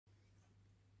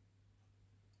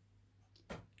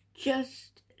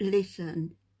Just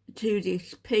listen to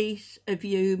this piece of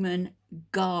human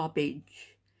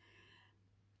garbage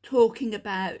talking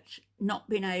about not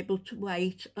being able to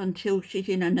wait until she's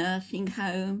in a nursing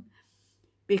home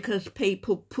because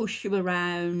people push you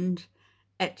around,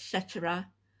 etc.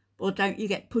 Well, don't you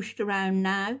get pushed around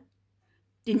now?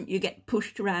 Didn't you get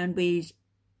pushed around with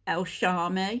El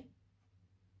Shami?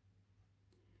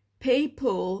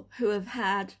 People who have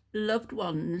had loved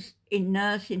ones in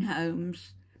nursing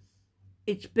homes,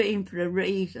 it's been for a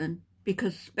reason,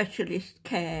 because specialist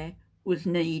care was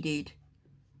needed.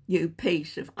 You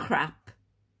piece of crap.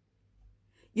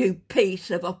 You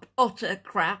piece of utter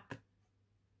crap.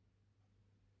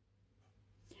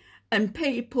 And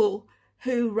people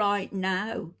who right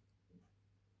now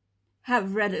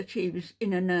have relatives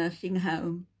in a nursing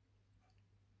home,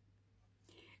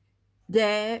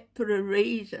 there for a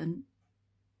reason,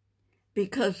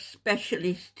 because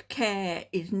specialist care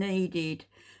is needed,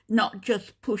 not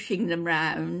just pushing them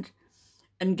round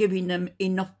and giving them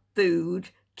enough food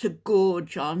to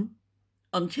gorge on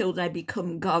until they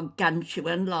become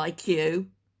gargantuan like you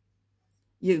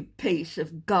piece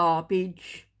of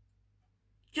garbage.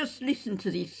 Just listen to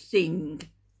this thing.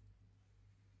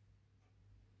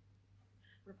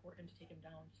 Report him to take him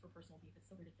down just for personal beef. It's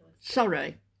so ridiculous.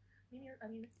 Sorry. I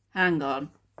mean, hang on.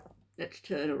 Let's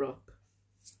turn her up.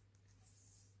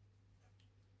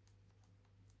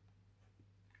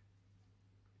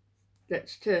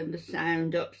 Let's turn the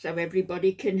sound up so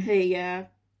everybody can hear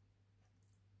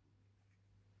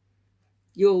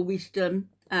your wisdom,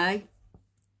 eh?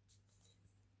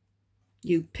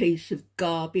 You piece of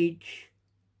garbage.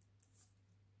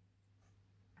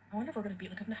 I wonder if we're gonna be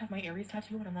like, I'm gonna have my Aries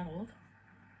tattoo when I'm that old.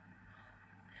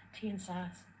 Tea and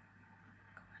sass.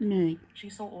 No.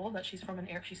 She's so old that she's from an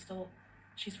era. She's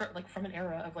from an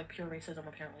era of like pure racism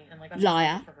apparently, and like that's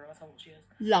liar for her. That's how old she is.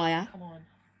 Liar. Come on.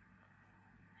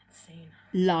 Insane.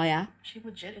 Liar. She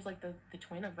legit is like the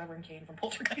twin of Reverend Kane from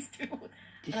Poltergeist 2.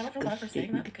 And I don't feel bad for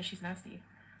saying that because she's nasty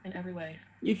in every way.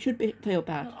 You should feel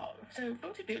bad. Oh, so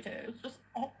Foodie is just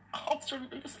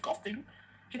absolutely disgusting.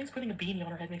 She thinks putting a beanie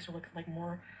on her head makes her look like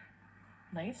more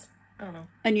nice. I don't know.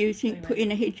 And you think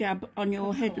putting a hijab on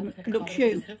your head looks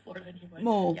you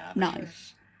more nice?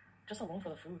 Sure. Just alone for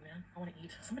the food, man. I want to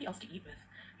eat. Somebody else to eat with.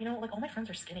 You know, like all my friends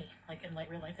are skinny. Like in like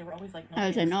real life, they were always like.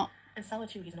 Oh, they're not. And Salah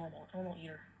too, he's normal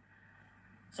eater.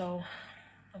 So,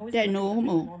 I've always they're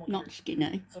normal, not eaters.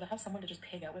 Skinny. So to have someone to just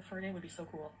pig out with for a day would be so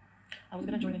cool. I was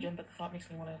gonna join a gym, but the thought makes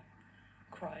me want to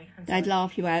cry. They'd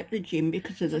laugh you out the gym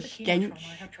because of the stench.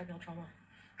 I have treadmill trauma.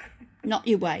 Not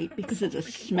your weight, because of the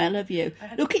smell of you.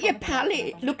 Look at your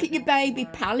palate. Look at your baby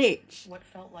palates. What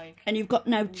felt like. And you've got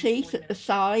no teeth at the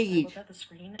side. I looked at the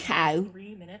screen. Cow.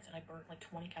 3 minutes and I burnt like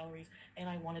 20 calories and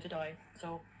I wanted to die.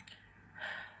 So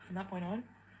from that point on,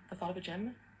 the thought of a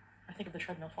gym, I think of the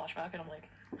treadmill flashback and I'm like,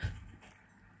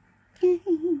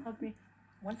 hug me.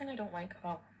 One thing I don't like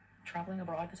about traveling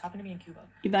abroad, this happened to me in Cuba.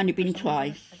 You've only been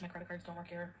twice. Like my credit cards don't work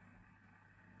here.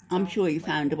 I'm sure you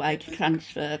found a way to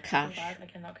transfer cash. I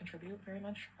cannot contribute very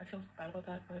much. I feel bad about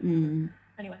that, but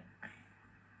anyway.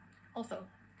 Also,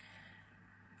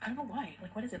 I don't know why.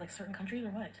 Like, what is it? Like certain countries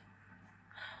or what?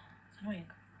 It's annoying.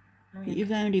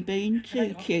 You've only been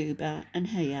to Cuba and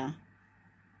here.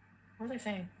 What was I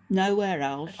saying? Nowhere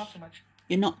else. I talk too much.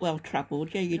 You're not well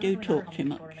travelled. Yeah, you do talk too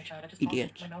much.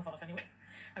 Idiot. My mouth off anyway.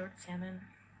 I ordered salmon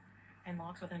and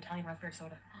lox with an Italian raspberry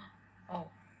soda. Oh,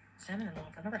 salmon and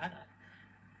lox. I've never had that.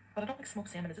 But I don't like smoked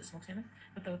salmon. Is it smoked salmon?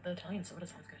 But the Italian soda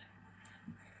sounds good.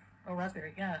 Oh,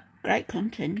 raspberry, yeah. Great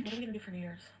content. What are we going to do for New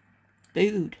Year's?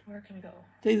 Food. Where can we go?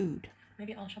 Food.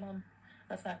 Maybe Al Shamam.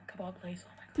 That's that kebab place.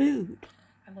 Oh my god. Food.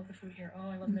 I love the food here. Oh,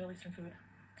 I love Middle Eastern food.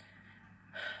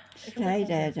 Stay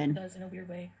there then. It does in a weird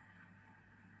way.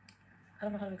 I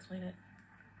don't know how to explain it.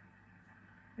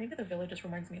 Maybe the villa just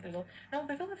reminds me. No,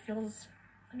 the villa feels...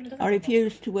 I mean, it doesn't. I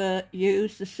refuse to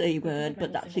use the C word,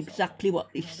 but that's exactly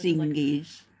what this thing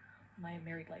is. My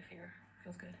married life here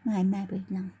feels good. My married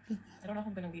life. I don't know if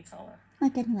I'm gonna leave Salah. I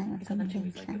don't know if I'm gonna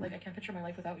leave Salah. Like I can't picture my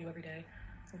life without you every day.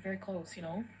 We're very close, you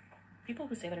know. People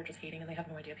who say that are just hating and they have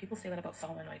no idea. People say that about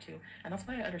Salah and I too, and that's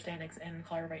why I understand X and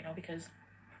Clara right now because,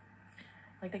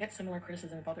 like, they get similar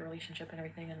criticism about their relationship and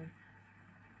everything, and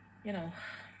you know,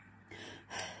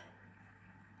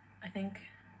 I think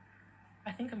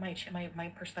my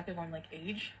perspective on like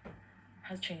age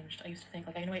has changed. I used to think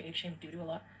like I know I age shamed Dudu a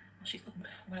lot.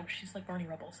 Well, she's like Barney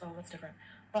Rubble, so that's different.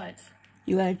 But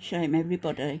you age shame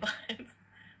everybody.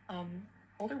 But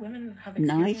older women have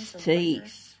nice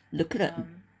teeth. Look at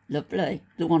them, lovely.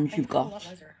 The ones you've got.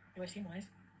 Do I seem wise?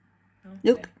 No?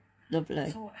 Look, okay.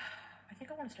 lovely. So I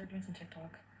think I want to start doing some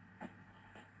TikTok.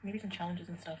 maybe some challenges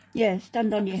and stuff. Yeah,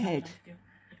 stand on your head.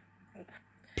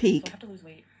 Pig. So I have to lose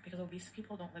weight because obese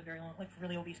people don't live very long. Like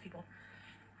really obese people.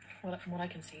 Well, from what I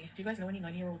can see. Do you guys know any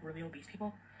 90-year-old really obese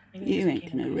people? Maybe You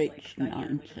ain't gonna reach 90.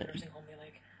 Like, nursing home, they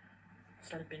like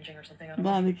started binging or something. I don't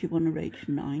know. Why would you want to reach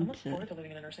 90? I'm looking forward to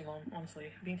living in a nursing home,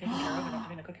 honestly. Being taken care of and not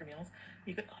having to cook your meals.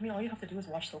 You could, I mean, all you have to do is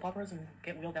watch soap operas and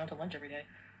get wheeled down to lunch every day.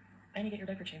 And you get your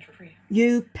diaper changed for free.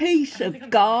 You piece of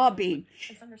garbage.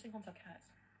 And some nursing homes have cats.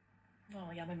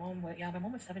 Oh, yeah, my mom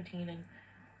was 17 and...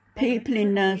 People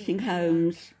in nursing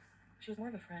homes... She was more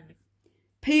of a friend.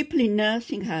 People in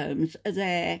nursing homes are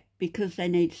there because they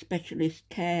need specialist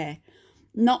care.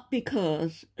 Not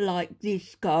because, like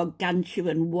this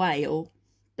gargantuan whale,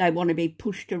 they want to be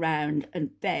pushed around and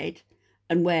fed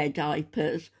and wear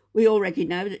diapers. We already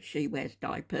know that she wears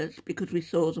diapers because we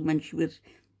saw them when she was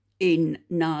in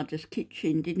Nada's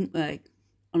kitchen, didn't we?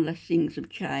 Unless things have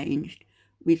changed.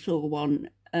 We saw one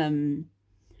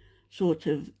sort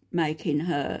of making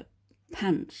her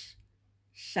pants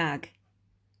sag.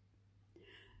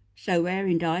 So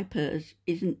wearing diapers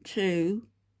isn't too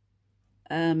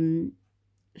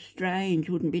strange,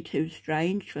 wouldn't be too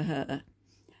strange for her.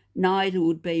 Neither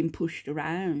would being pushed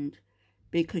around,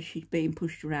 because she's being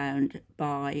pushed around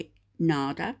by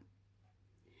Nada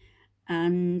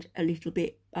and a little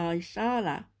bit by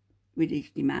Sala with his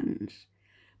demands.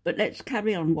 But let's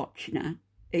carry on watching her,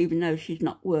 even though she's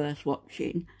not worth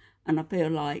watching. And I feel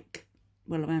like,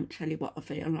 well, I won't tell you what I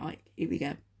feel like. Here we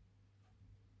go.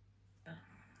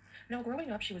 No,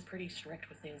 growing up, she was pretty strict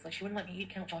with things. Like, she wouldn't let me eat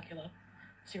Count Chocula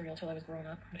cereal till I was grown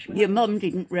up. Your mum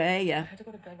didn't rear you. I had to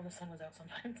go to bed when the sun was out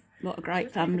sometimes. What a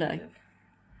great family.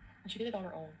 And she did it on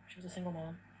her own. She was a single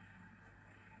mom.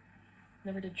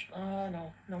 Never did,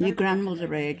 no. Your grandmother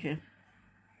reared you.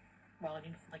 Well, I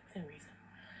mean, like, within reason.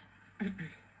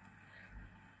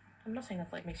 I'm not saying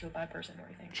that's, like, makes you a bad person or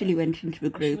anything. Till you went into a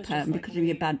group home because of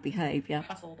your bad behaviour.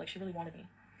 Hustled, like, she really wanted me.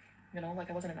 You know, like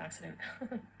I wasn't an accident.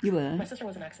 You were? My sister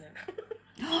was an accident.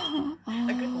 A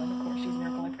good one, of course. She was a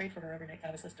miracle. I prayed for her every night to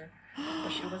have a sister.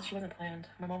 But she wasn't planned.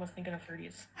 My mom was thinking of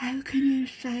 30s. How can you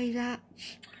say that?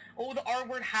 Oh, the R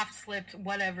word half slipped.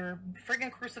 Whatever.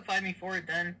 Friggin' crucify me for it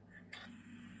then.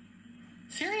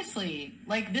 Seriously.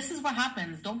 Like, this is what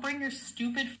happens. Don't bring your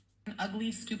stupid,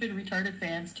 ugly, stupid, retarded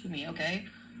fans to me, okay?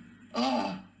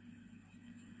 Ugh.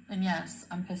 And yes,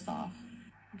 I'm pissed off.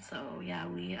 So, yeah,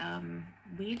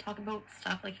 we talk about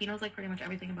stuff. Like, he knows, like, pretty much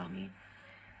everything about me.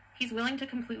 He's willing to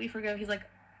completely forgive. He's like,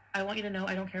 I want you to know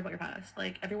I don't care about your past.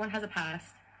 Like, everyone has a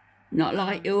past. Not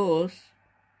like yours.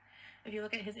 If you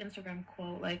look at his Instagram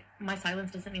quote, like, my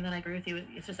silence doesn't mean that I agree with you.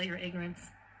 It's just that your ignorance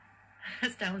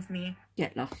astounds me.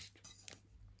 Get lost.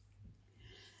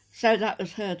 So that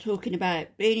was her talking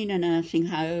about being in a nursing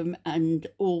home and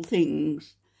all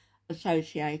things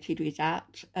associated with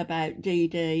that, about Dee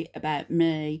Dee, about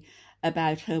me,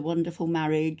 about her wonderful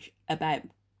marriage, about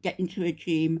getting to a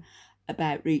gym,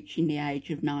 about reaching the age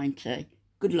of 90.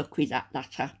 Good luck with that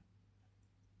latter.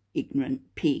 Ignorant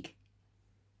pig.